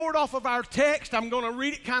forward off of our text. I'm going to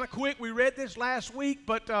read it kind of quick. We read this last week,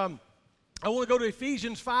 but I want to go to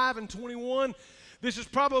Ephesians 5 and 21. This is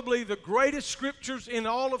probably the greatest scriptures in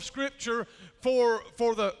all of Scripture for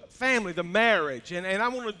the family, the marriage. And I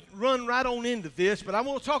want to run right on into this, but I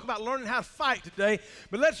want to talk about learning how to fight today.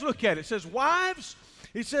 But let's look at it. It says, wives,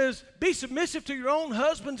 it says, be submissive to your own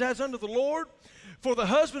husbands as unto the Lord. For the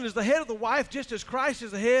husband is the head of the wife, just as Christ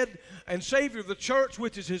is the head and Savior of the church,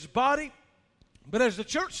 which is his body. But as the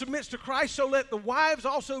church submits to Christ, so let the wives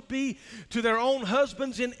also be to their own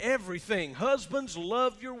husbands in everything. Husbands,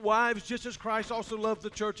 love your wives, just as Christ also loved the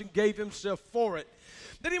church and gave himself for it,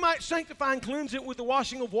 that he might sanctify and cleanse it with the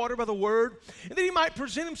washing of water by the word, and that he might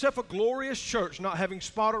present himself a glorious church, not having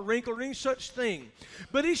spot or wrinkle or any such thing.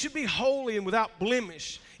 But he should be holy and without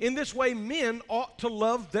blemish. In this way, men ought to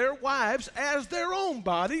love their wives as their own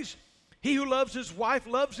bodies. He who loves his wife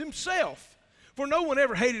loves himself. For no one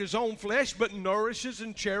ever hated his own flesh, but nourishes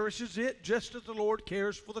and cherishes it, just as the Lord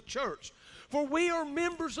cares for the church. For we are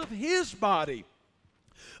members of his body,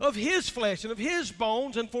 of his flesh and of his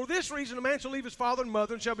bones, and for this reason a man shall leave his father and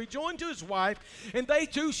mother and shall be joined to his wife, and they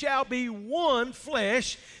two shall be one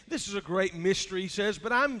flesh. This is a great mystery, he says,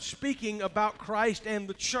 but I'm speaking about Christ and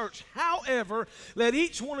the church. However, let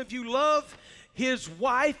each one of you love his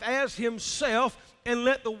wife as himself, and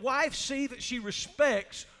let the wife see that she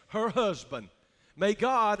respects her husband. May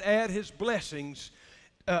God add his blessings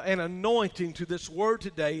and anointing to this word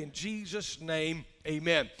today. In Jesus' name,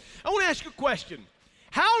 amen. I want to ask you a question.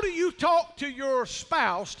 How do you talk to your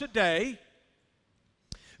spouse today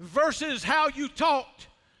versus how you talked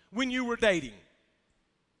when you were dating?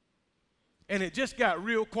 And it just got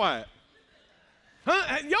real quiet.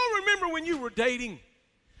 Huh? Y'all remember when you were dating,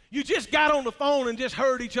 you just got on the phone and just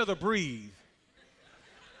heard each other breathe?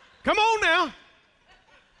 Come on now.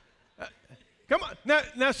 Come on.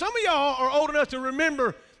 Now, some of y'all are old enough to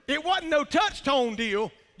remember it wasn't no touch tone deal.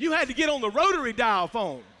 You had to get on the rotary dial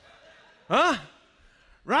phone. Huh?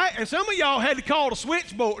 Right? And some of y'all had to call the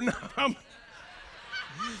switchboard.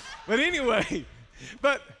 But anyway,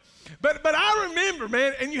 but I remember,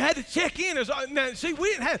 man, and you had to check in. Now, see, we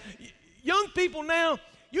didn't have, young people now,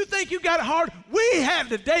 you think you got it hard. We had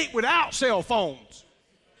to date without cell phones.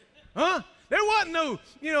 Huh? There wasn't no,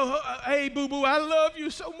 hey, boo-boo, I love you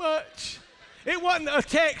so much. It wasn't a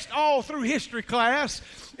text all through history class.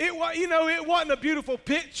 It wasn't a beautiful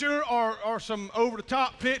picture or some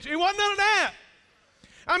over-the-top picture. It wasn't none of that.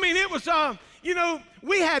 I mean, it was,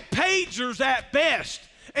 we had pagers at best,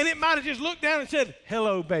 and it might have just looked down and said,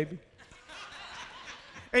 hello, baby.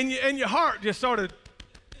 And your heart just started,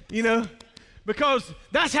 because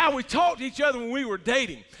that's how we talked to each other when we were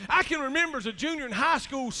dating. I can remember as a junior in high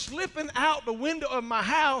school slipping out the window of my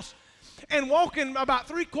house and walking about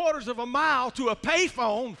 3/4 of a mile to a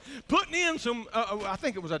payphone, putting in some, I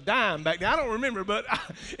think it was a dime back then, I don't remember, but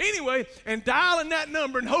anyway, and dialing that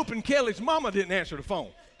number and hoping Kelly's mama didn't answer the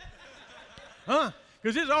phone. Huh?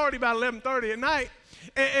 Because it's already about 11:30 at night.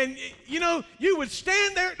 And you would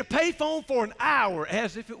stand there at the payphone for an hour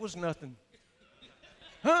as if it was nothing.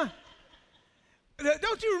 Huh?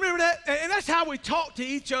 Don't you remember that? And that's how we talked to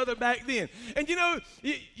each other back then. And you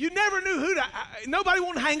never knew who to, nobody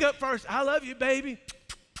wanted to hang up first. I love you, baby.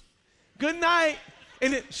 Good night.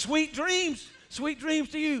 And then, sweet dreams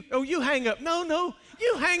to you. Oh, you hang up. No,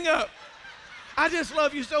 you hang up. I just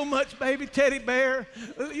love you so much, baby, teddy bear,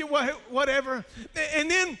 whatever.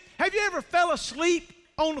 And then, have you ever fell asleep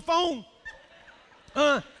on the phone?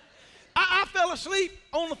 I fell asleep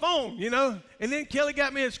on the phone, and then Kelly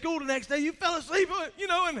got me at school the next day. You fell asleep,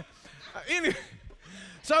 anyway.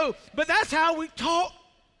 So, but that's how we talked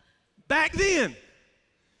back then.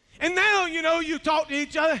 And now, you talk to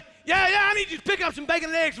each other. Yeah, I need you to pick up some bacon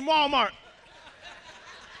and eggs from Walmart.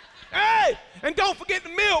 Hey, and don't forget the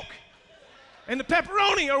milk and the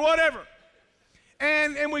pepperoni or whatever.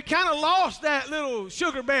 And we kind of lost that little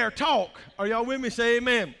sugar bear talk. Are y'all with me? Say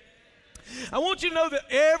amen. I want you to know that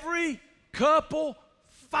every couple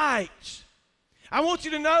fights. I want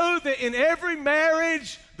you to know that in every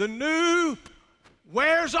marriage, the new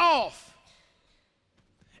wears off.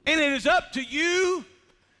 And it is up to you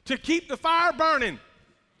to keep the fire burning.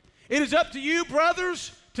 It is up to you,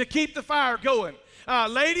 brothers, to keep the fire going.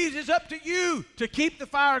 Ladies, it's up to you to keep the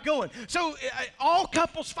fire going. So all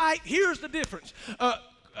couples fight. Here's the difference.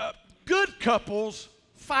 Good couples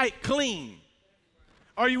fight clean.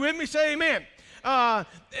 Are you with me? Say amen.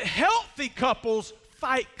 Healthy couples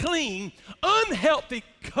fight clean. Unhealthy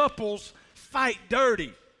couples fight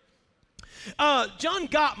dirty. John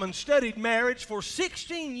Gottman studied marriage for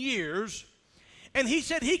 16 years, and he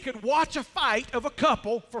said he could watch a fight of a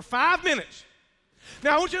couple for 5 minutes.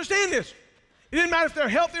 Now, I want you to understand this. It didn't matter if they're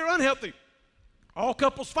healthy or unhealthy. All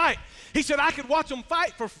couples fight. He said, I could watch them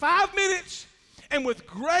fight for 5 minutes and with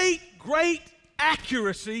great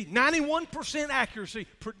accuracy, 91% accuracy,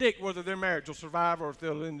 predict whether their marriage will survive or if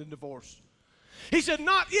they'll end in divorce. He said,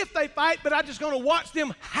 not if they fight, but I'm just going to watch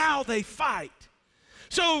them how they fight.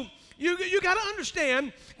 So you got to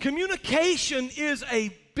understand, communication is a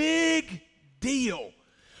big deal.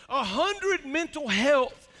 100 mental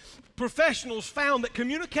health professionals found that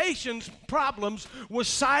communications problems was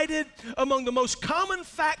cited among the most common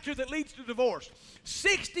factor that leads to divorce.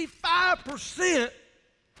 65%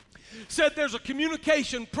 said there's a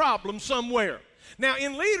communication problem somewhere. Now,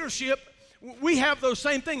 in leadership, we have those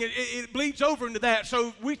same things. It bleeds over into that.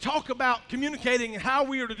 So we talk about communicating and how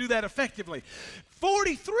we are to do that effectively.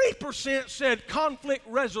 43% said conflict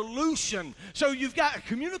resolution. So you've got a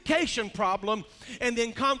communication problem and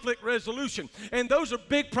then conflict resolution. And those are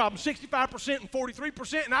big problems, 65% and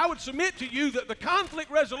 43%. And I would submit to you that the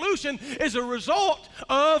conflict resolution is a result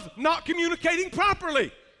of not communicating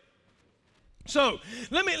properly. So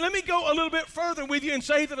let me go a little bit further with you and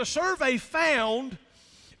say that a survey found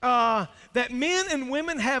that men and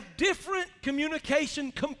women have different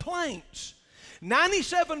communication complaints.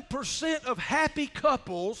 97% of happy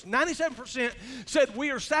couples, 97% said we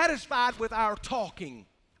are satisfied with our talking,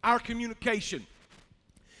 our communication.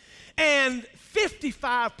 And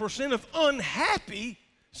 55% of unhappy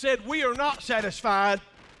said we are not satisfied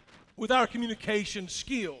with our communication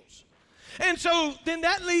skills. And so then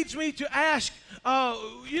that leads me to ask,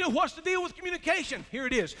 what's the deal with communication? Here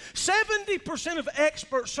it is. 70% of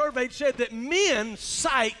experts surveyed said that men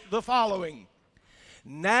cite the following: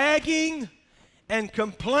 nagging and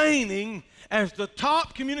complaining as the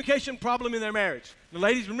top communication problem in their marriage. The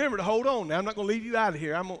ladies, remember to hold on. Now, I'm not going to leave you out of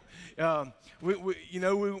here. We're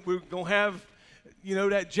going to have,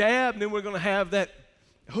 that jab, and then we're going to have that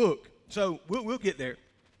hook. So we'll get there.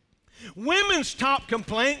 Women's top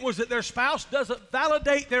complaint was that their spouse doesn't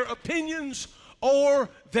validate their opinions or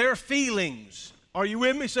their feelings. Are you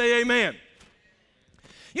with me? Say amen.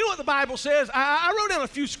 You know what the Bible says? I wrote down a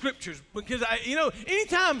few scriptures because,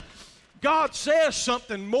 anytime God says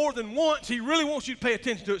something more than once, He really wants you to pay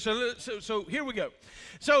attention to it. So here we go.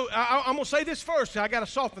 So I'm going to say this first. I got to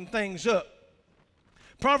soften things up.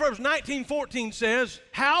 Proverbs 19:14 says,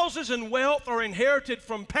 houses and wealth are inherited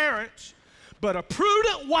from parents, but a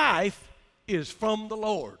prudent wife is from the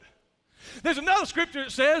Lord. There's another scripture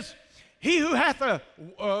that says, he who hath a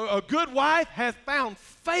good wife hath found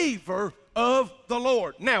favor of the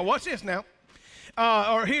Lord. Now, watch this now.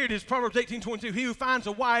 Or here it is, Proverbs 18:22. He who finds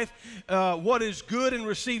a wife, what is good and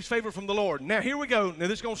receives favor from the Lord. Now, here we go. Now,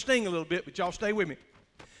 this is going to sting a little bit, but y'all stay with me.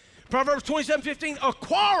 Proverbs 27:15. A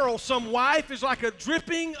quarrelsome wife is like a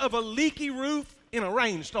dripping of a leaky roof in a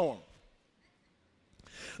rainstorm.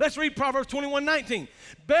 Let's read Proverbs 21:19.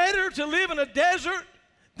 Better to live in a desert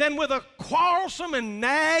than with a quarrelsome and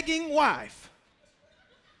nagging wife.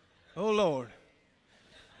 Oh, Lord.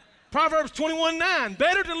 Proverbs 21:9.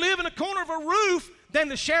 Better to live in a corner of a roof than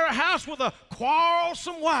to share a house with a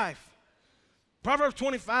quarrelsome wife. Proverbs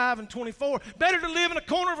 25:24. Better to live in a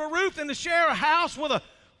corner of a roof than to share a house with a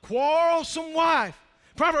quarrelsome wife.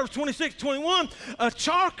 Proverbs 26:21. A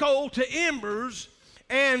charcoal to embers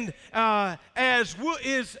and as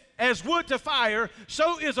wood to fire,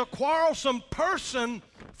 so is a quarrelsome person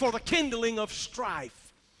for the kindling of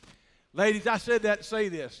strife. Ladies, I said that to say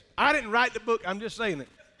this. I didn't write the book, I'm just saying it.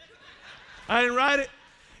 I didn't write it.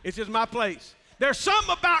 It's just my place. There's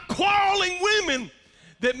something about quarreling women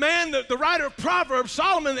that, man, the writer of Proverbs,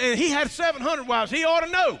 Solomon, and he had 700 wives. He ought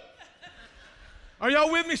to know. Are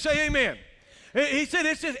y'all with me? Say amen. He said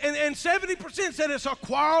it's just, and 70% said it's a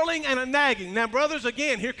quarreling and a nagging. Now, brothers,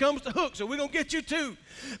 again, here comes the hook, so we're going to get you too.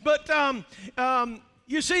 But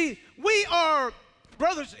you see, we are,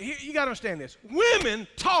 brothers, you got to understand this. Women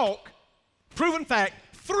talk, proven fact,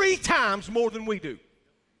 3 times more than we do.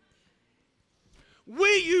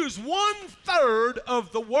 We use 1/3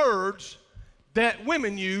 of the words that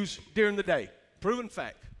women use during the day. Proven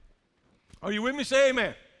fact. Are you with me? Say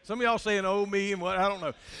amen. Some of y'all saying, oh, me, and what, I don't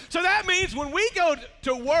know. So that means when we go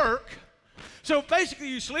to work, so basically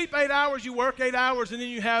you sleep 8 hours, you work 8 hours, and then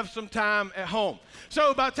you have some time at home.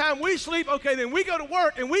 So by the time we sleep, okay, then we go to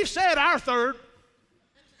work, and we've said our third.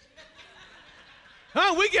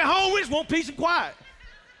 We get home, we just want peace and quiet.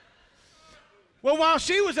 Well, while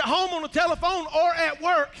she was at home on the telephone or at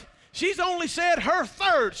work, she's only said her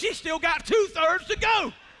third. She's still got 2/3 to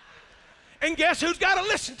go. And guess who's got to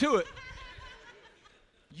listen to it?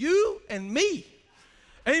 You and me.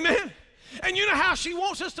 Amen. And you know how she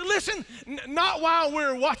wants us to listen? Not while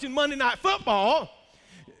we're watching Monday Night Football.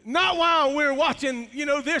 Not while we're watching,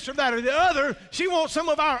 this or that or the other. She wants some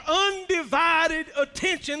of our undivided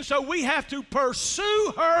attention, so we have to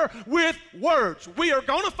pursue her with words. We are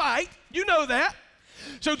going to fight. You know that.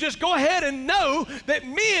 So just go ahead and know that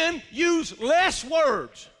men use less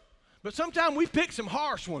words. But sometimes we pick some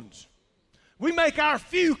harsh ones. We make our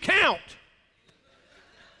few count.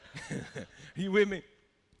 Are you with me?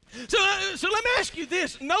 So let me ask you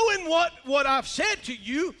this. Knowing what I've said to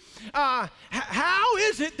you, how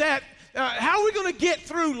is it that, how are we going to get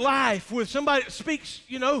through life with somebody that speaks,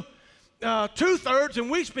 2/3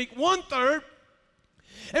 and we speak 1/3?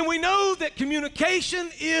 And we know that communication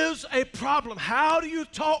is a problem. How do you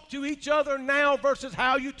talk to each other now versus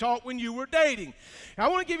how you talked when you were dating? I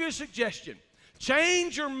want to give you a suggestion.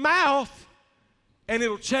 Change your mouth and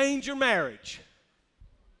it'll change your marriage.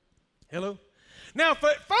 Hello? Now,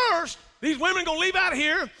 first, these women are going to leave out of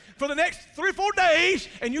here for the next 3 or 4 days,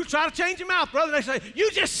 and you try to change your mouth, brother. They say,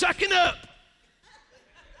 you just sucking up.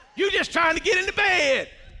 You just trying to get into bed.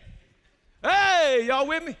 Hey, y'all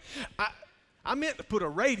with me? I meant to put a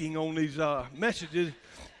rating on these messages.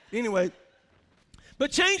 Anyway,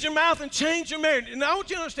 but change your mouth and change your marriage. And I want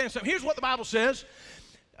you to understand something. Here's what the Bible says.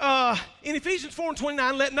 In Ephesians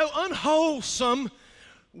 4:29, let no unwholesome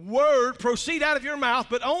word proceed out of your mouth,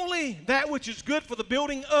 but only that which is good for the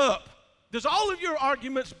building up. Does all of your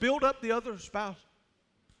arguments build up the other spouse?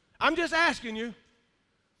 I'm just asking you.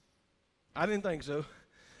 I didn't think so.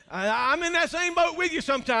 I'm in that same boat with you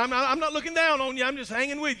sometime. I'm not looking down on you. I'm just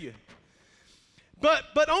hanging with you.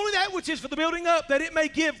 But only that which is for the building up, that it may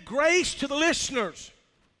give grace to the listeners.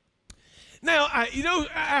 Now,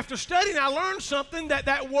 after studying, I learned something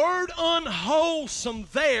that word unwholesome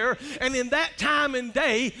there, and in that time and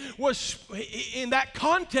day, was in that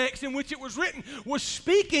context in which it was written, was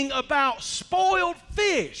speaking about spoiled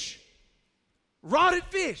fish, rotted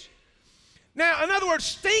fish. Now, in other words,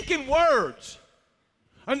 stinking words.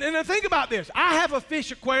 And think about this. I have a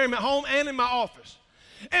fish aquarium at home and in my office.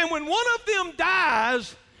 And when one of them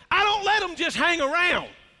dies, I don't let them just hang around.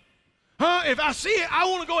 If I see it, I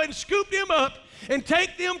want to go ahead and scoop them up and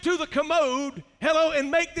take them to the commode,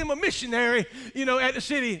 and make them a missionary, at the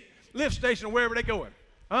city lift station or wherever they're going.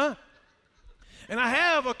 And I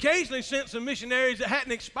have occasionally sent some missionaries that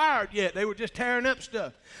hadn't expired yet. They were just tearing up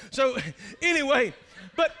stuff. So anyway,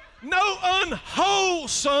 but no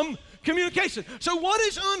unwholesome communication. So what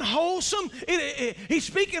is unwholesome? He's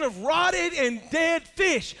speaking of rotted and dead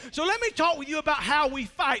fish. So let me talk with you about how we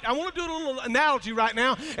fight. I want to do a little analogy right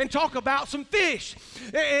now and talk about some fish.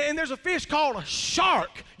 And there's a fish called a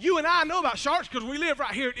shark. You and I know about sharks because we live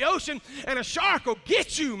right here at the ocean, and a shark will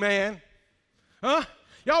get you, man. Y'all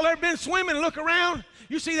ever been swimming and look around?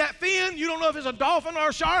 You see that fin? You don't know if it's a dolphin or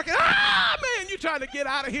a shark. And, man, you're trying to get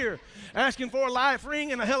out of here, asking for a life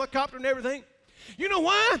ring and a helicopter and everything. You know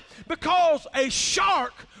why? Because a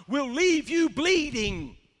shark will leave you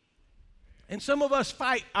bleeding. And some of us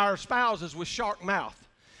fight our spouses with shark mouth.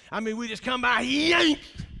 I mean, we just come by, yank.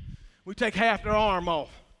 We take half their arm off.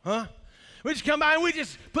 We just come by and we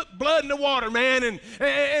just put blood in the water, man.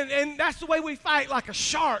 And that's the way we fight, like a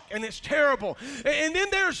shark, and it's terrible. And then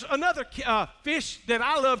there's another fish that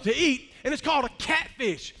I love to eat, and it's called a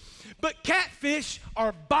catfish. But catfish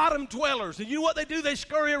are bottom dwellers. And you know what they do? They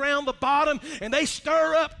scurry around the bottom and they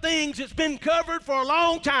stir up things that's been covered for a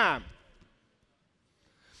long time.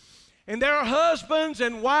 And there are husbands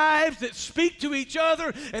and wives that speak to each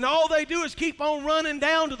other, and all they do is keep on running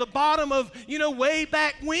down to the bottom of, way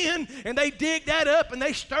back when, and they dig that up and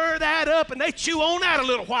they stir that up and they chew on that a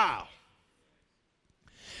little while.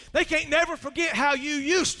 They can't never forget how you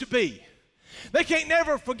used to be. They can't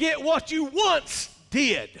never forget what you once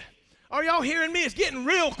did. Are y'all hearing me? It's getting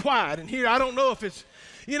real quiet in here. I don't know if it's,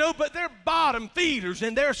 but they're bottom feeders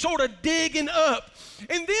and they're sort of digging up.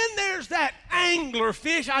 And then there's that angler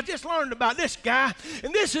fish. I just learned about this guy.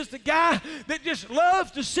 And this is the guy that just loves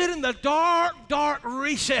to sit in the dark, dark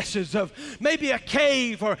recesses of maybe a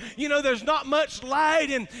cave or, there's not much light.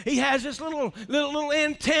 And he has this little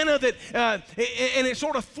antenna that, and it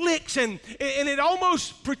sort of flicks and it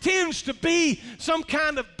almost pretends to be some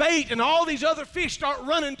kind of bait. And all these other fish start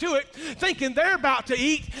running to it thinking they're about to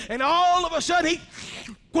eat. And all of a sudden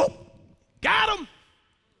whoop, got him.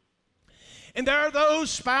 And there are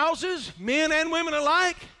those spouses, men and women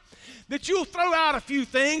alike, that you'll throw out a few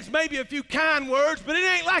things, maybe a few kind words, but it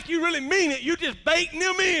ain't like you really mean it. You're just baiting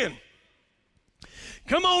them in.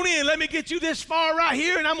 Come on in. Let me get you this far right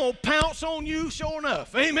here, and I'm going to pounce on you sure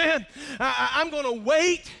enough. Amen. I'm going to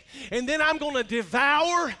wait, and then I'm going to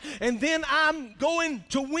devour, and then I'm going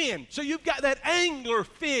to win. So you've got that angler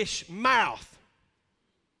fish mouth.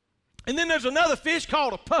 And then there's another fish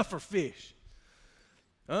called a puffer fish.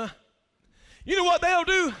 You know what they'll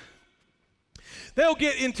do? They'll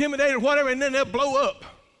get intimidated or whatever, and then they'll blow up.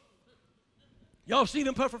 Y'all see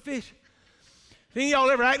them puffer fish? Any of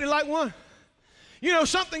y'all ever acted like one? You know,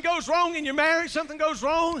 something goes wrong in your marriage, something goes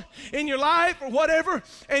wrong in your life or whatever,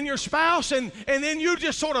 and your spouse, and then you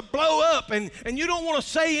just sort of blow up, and you don't want to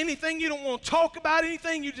say anything, you don't want to talk about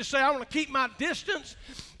anything, you just say, I want to keep my distance,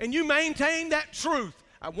 and you maintain that truth.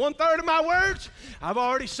 1/3 of my words, I've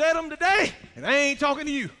already said them today, and I ain't talking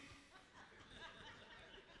to you.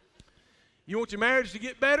 You want your marriage to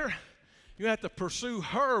get better? You have to pursue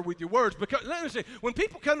her with your words. Because let me say, when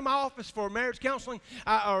people come to my office for marriage counseling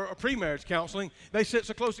or pre-marriage counseling, they sit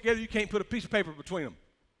so close together you can't put a piece of paper between them.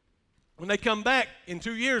 When they come back in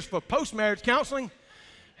 2 years for post-marriage counseling,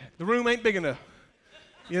 the room ain't big enough.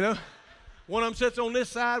 You know, one of them sits on this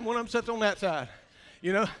side, one of them sits on that side.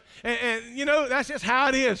 You know, and you know that's just how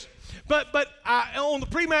it is. But on the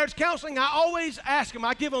pre-marriage counseling, I always ask them.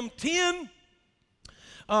 I give them 10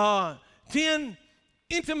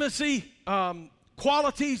 intimacy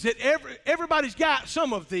qualities that everybody's got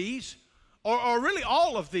some of these, or really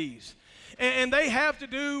all of these. And they have to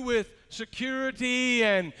do with security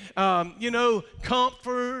and,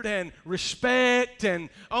 comfort and respect and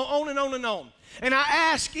on and on and on. And I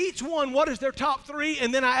ask each one what is their top 3,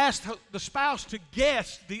 and then I ask the spouse to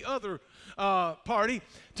guess the other party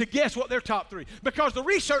to guess what their top 3. Because the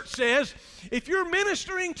research says if you're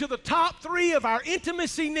ministering to the top 3 of our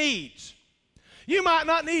intimacy needs, you might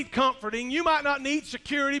not need comforting, you might not need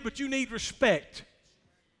security, but you need respect,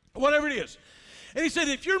 whatever it is. And he said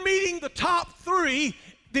if you're meeting the top 3,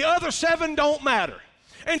 the other 7 don't matter.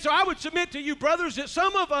 And so I would submit to you, brothers, that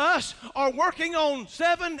some of us are working on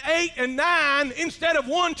 7, 8, and 9 instead of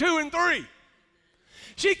 1, 2, and 3.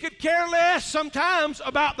 She could care less sometimes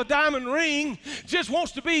about the diamond ring, just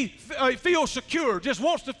wants to feel secure, just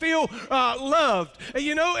wants to feel loved,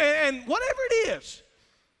 and whatever it is.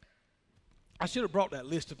 I should have brought that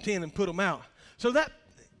list of 10 and put them out. So let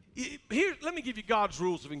me give you God's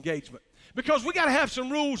rules of engagement. Because we got to have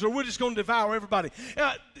some rules or we're just going to devour everybody.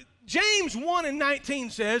 James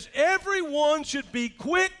 1:19 says, everyone should be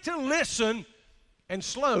quick to listen and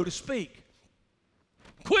slow to speak.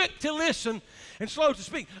 Quick to listen and slow to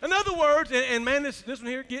speak. In other words, and man, this one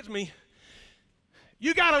here gets me.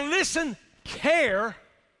 You got to listen carefully.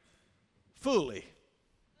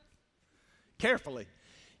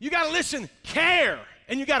 You got to listen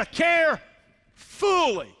and you got to care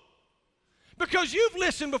fully. Because you've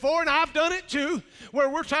listened before, and I've done it too, where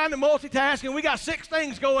we're trying to multitask and we got 6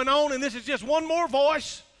 things going on, and this is just one more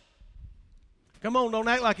voice. Come on, don't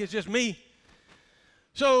act like it's just me.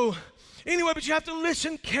 So, anyway, but you have to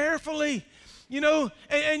listen carefully,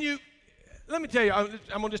 and you, let me tell you, I'm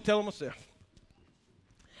going to just tell them myself.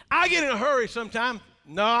 I get in a hurry sometimes.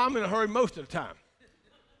 No, I'm in a hurry most of the time.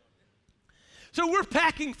 So we're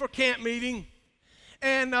packing for camp meeting,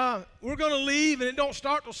 and we're going to leave, and it don't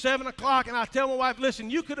start till 7 o'clock, and I tell my wife, listen,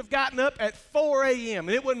 you could have gotten up at 4 a.m.,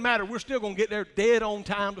 and it wouldn't matter. We're still going to get there dead on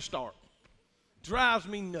time to start. Drives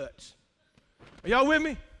me nuts. Are y'all with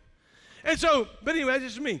me? And so, but anyway,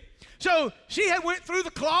 this is me. So she had went through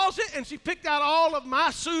the closet, and she picked out all of my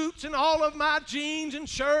suits and all of my jeans and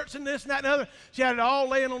shirts and this and that and other. She had it all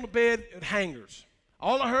laying on the bed at hangers.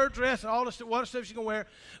 All of her dress and all the stuff she's going to wear,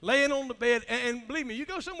 laying on the bed. And believe me, you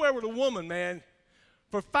go somewhere with a woman, man,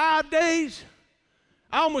 for 5 days,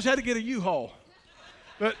 I almost had to get a U-Haul.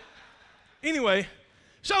 But anyway,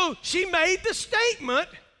 so she made the statement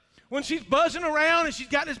when she's buzzing around and she's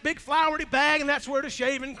got this big flowery bag, and that's where the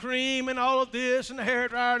shaving cream and all of this and the hair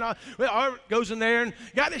dryer and all goes in there, and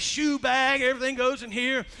got this shoe bag, everything goes in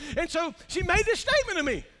here. And so she made this statement to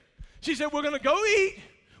me. She said, we're going to go eat.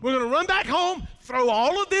 We're going to run back home, throw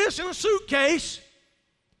all of this in a suitcase,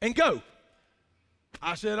 and go.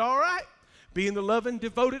 I said, all right. Being the loving,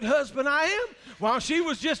 devoted husband I am, while she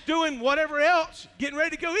was just doing whatever else, getting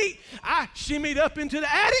ready to go eat, I shimmied up into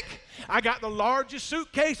the attic. I got the largest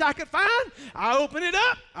suitcase I could find. I opened it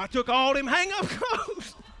up. I took all them hang-up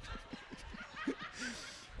clothes.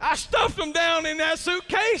 I stuffed them down in that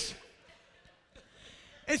suitcase.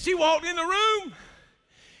 And she walked in the room.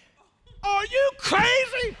 Are you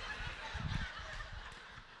crazy?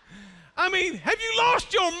 I mean, have you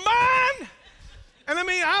lost your mind? And I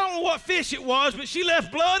mean, I don't know what fish it was, but she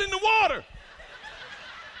left blood in the water.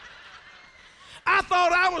 I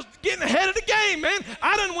thought I was getting ahead of the game, man.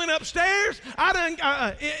 I done went upstairs. I done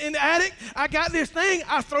in the attic. I got this thing.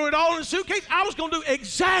 I throw it all in the suitcase. I was going to do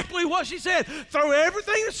exactly what she said. Throw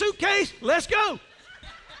everything in the suitcase. Let's go.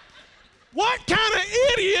 What kind of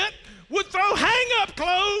idiot would throw hang-up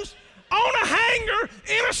clothes on a hanger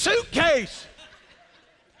in a suitcase?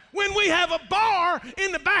 when we have a bar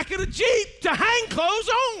in the back of the Jeep to hang clothes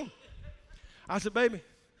on? I said, baby,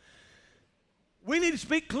 we need to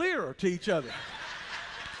speak clearer to each other.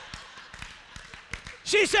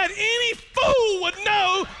 She said, any fool would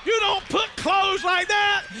know you don't put clothes like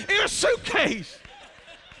that in a suitcase.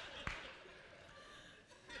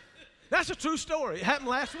 That's a true story. It happened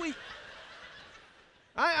last week.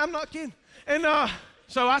 I'm not kidding. And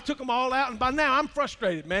so I took them all out, and by now I'm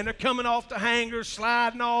frustrated, man. They're coming off the hangers,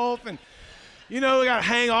 sliding off, and, we got to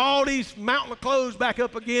hang all these mountain of clothes back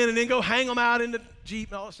up again and then go hang them out in the Jeep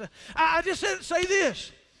and all that stuff. I just said, say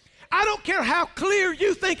this. I don't care how clear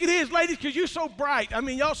you think it is, ladies, because you're so bright. I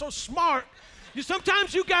mean, y'all so smart.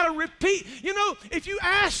 Sometimes you got to repeat. If you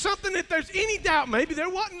ask something that there's any doubt, maybe there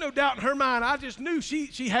wasn't no doubt in her mind. I just knew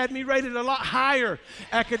she had me rated a lot higher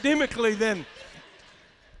academically than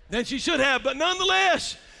she should have. But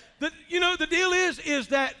nonetheless, the deal is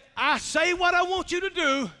that I say what I want you to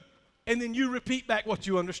do, and then you repeat back what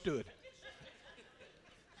you understood.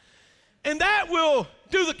 And that will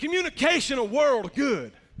do the communication a world of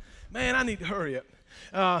good. Man, I need to hurry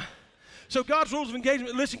up. So God's rules of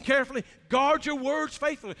engagement, listen carefully. Guard your words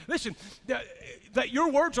faithfully. Listen, that your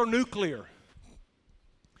words are nuclear.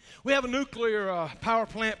 We have a nuclear power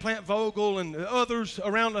plant, Plant Vogtle, and others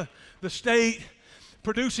around the state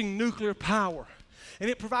producing nuclear power. And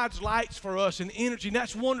it provides lights for us and energy, and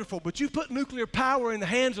that's wonderful. But you put nuclear power in the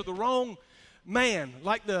hands of the wrong man,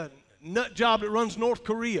 like the nut job that runs North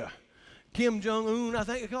Korea. Kim Jong-un, I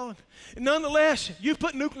think they call him. Nonetheless, you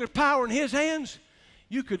put nuclear power in his hands,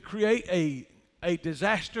 you could create a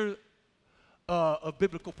disaster of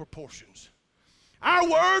biblical proportions. Our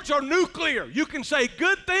words are nuclear. You can say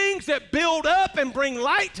good things that build up and bring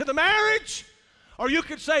light to the marriage, or you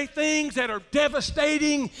could say things that are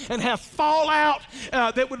devastating and have fallout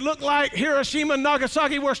that would look like Hiroshima and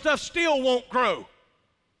Nagasaki, where stuff still won't grow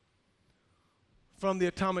from the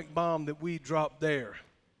atomic bomb that we dropped there.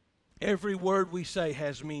 Every word we say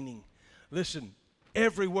has meaning. Listen,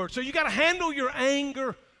 every word. So you got to handle your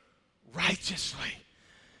anger righteously.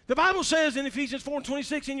 The Bible says in Ephesians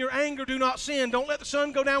 4:26, in your anger do not sin. Don't let the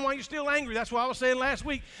sun go down while you're still angry. That's what I was saying last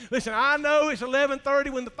week. Listen, I know it's 11:30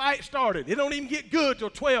 when the fight started. It don't even get good till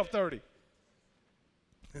 12:30.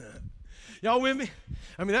 Y'all with me?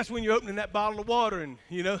 I mean, that's when you're opening that bottle of water and,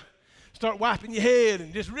 start wiping your head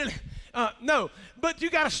and just really... no, but you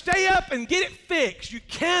got to stay up and get it fixed. You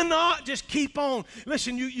cannot just keep on.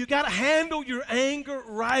 Listen, you got to handle your anger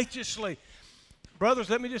righteously. Brothers,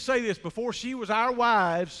 let me just say this. Before she was our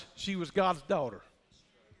wives, she was God's daughter.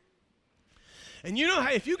 And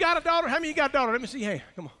if you got a daughter, how many of you got a daughter? Let me see your hand.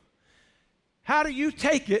 Come on. How do you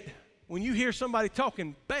take it when you hear somebody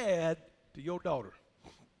talking bad to your daughter?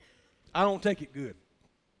 I don't take it good.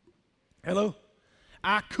 Hello?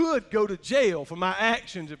 I could go to jail for my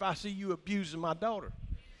actions if I see you abusing my daughter.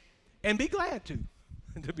 And be glad to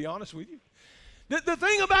be honest with you. The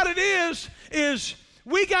thing about it is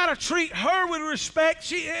we got to treat her with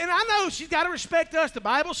respect. And I know she's got to respect us. The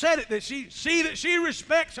Bible said it, that she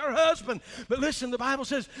respects her husband. But listen, the Bible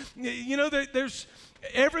says, there's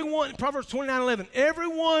everyone, Proverbs 29:11,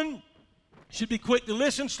 everyone should be quick to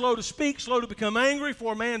listen, slow to speak, slow to become angry,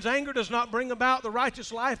 for a man's anger does not bring about the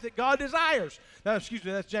righteous life that God desires. Now, that's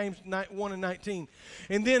James 1:19.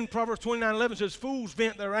 And then Proverbs 29:11 says, fools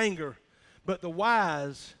vent their anger, but the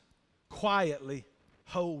wise quietly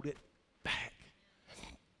hold it back.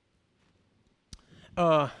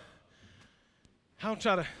 I'm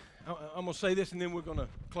going to say this, and then we're going to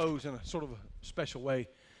close in a sort of a special way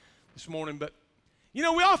this morning. But, we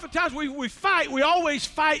oftentimes, we fight. We always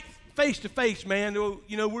fight face to face, man.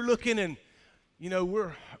 We're looking and,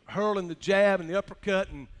 we're hurling the jab and the uppercut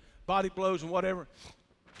and body blows and whatever.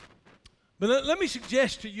 But let me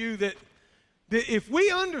suggest to you that if we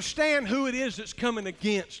understand who it is that's coming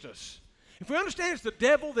against us, if we understand it's the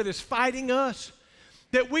devil that is fighting us,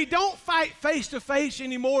 that we don't fight face to face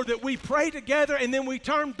anymore, that we pray together and then we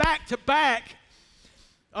turn back to back,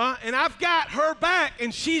 and I've got her back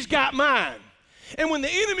and she's got mine. And when the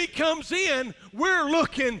enemy comes in, we're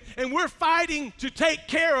looking and we're fighting to take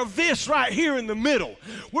care of this right here in the middle.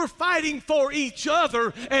 We're fighting for each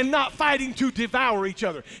other and not fighting to devour each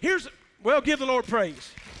other. Give the Lord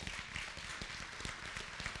praise.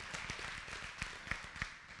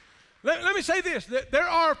 Let me say this, that there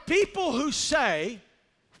are people who say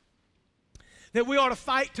that we ought to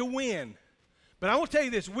fight to win. But I want to tell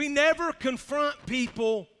you this, we never confront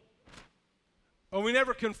people, or we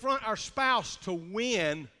never confront our spouse to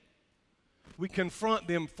win. We confront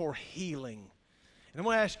them for healing. And I'm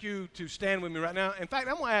going to ask you to stand with me right now. In fact,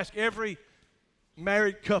 I'm going to ask every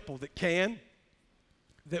married couple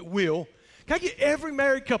that will, Can I get every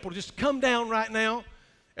married couple to just come down right now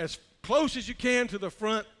as close as you can to the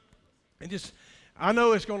front and just, I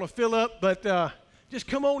know it's going to fill up, but just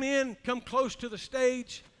come on in, come close to the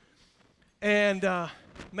stage, and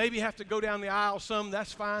maybe have to go down the aisle some,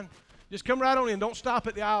 that's fine. Just come right on in. Don't stop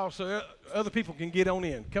at the aisle so other people can get on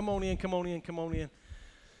in. Come on in, come on in, come on in.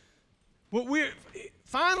 Well,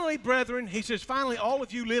 finally, brethren, he says, finally, all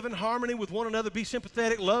of you live in harmony with one another. Be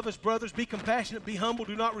sympathetic, love as brothers, be compassionate, be humble.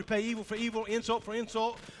 Do not repay evil for evil, insult for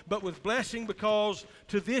insult, but with blessing, because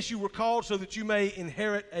to this you were called, so that you may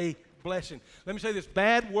inherit a blessing. Let me say this.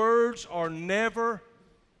 Bad words are never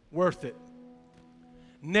worth it.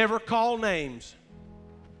 Never call names.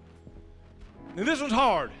 And this one's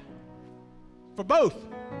hard for both.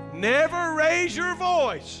 Never raise your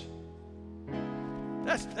voice.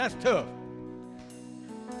 That's tough.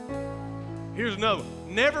 Here's another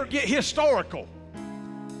one. Never get historical.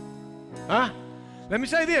 Huh? Let me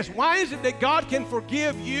say this. Why is it that God can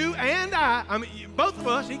forgive you and I mean, both of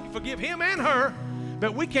us, he can forgive him and her,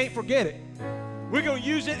 but we can't forget it. We're going to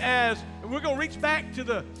use it as, we're going to reach back to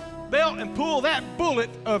the belt and pull that bullet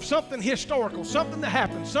of something historical, something that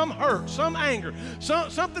happened, some hurt, some anger,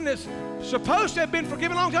 something that's supposed to have been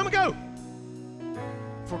forgiven a long time ago.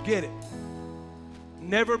 Forget it.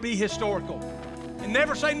 Never be historical. And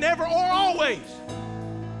never say never or always.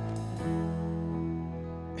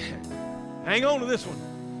 Hang on to this one.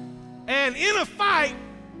 And in a fight,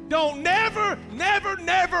 don't never, never,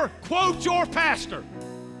 never quote your pastor.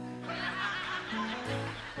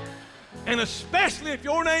 And especially if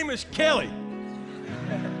your name is Kelly.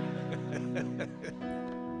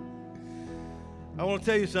 I want to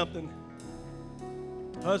tell you something.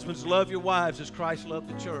 Husbands, love your wives as Christ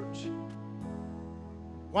loved the church.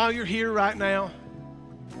 While you're here right now,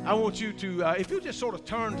 I want you to, if you just sort of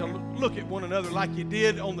turn to look at one another like you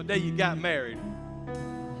did on the day you got married.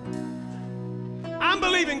 I'm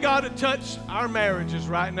believing God to touch our marriages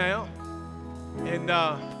right now. And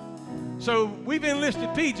so we've enlisted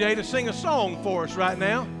PJ to sing a song for us right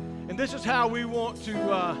now. And this is how we want to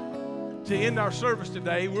end our service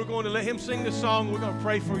today. We're going to let him sing this song. We're going to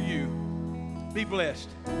pray for you. Be blessed.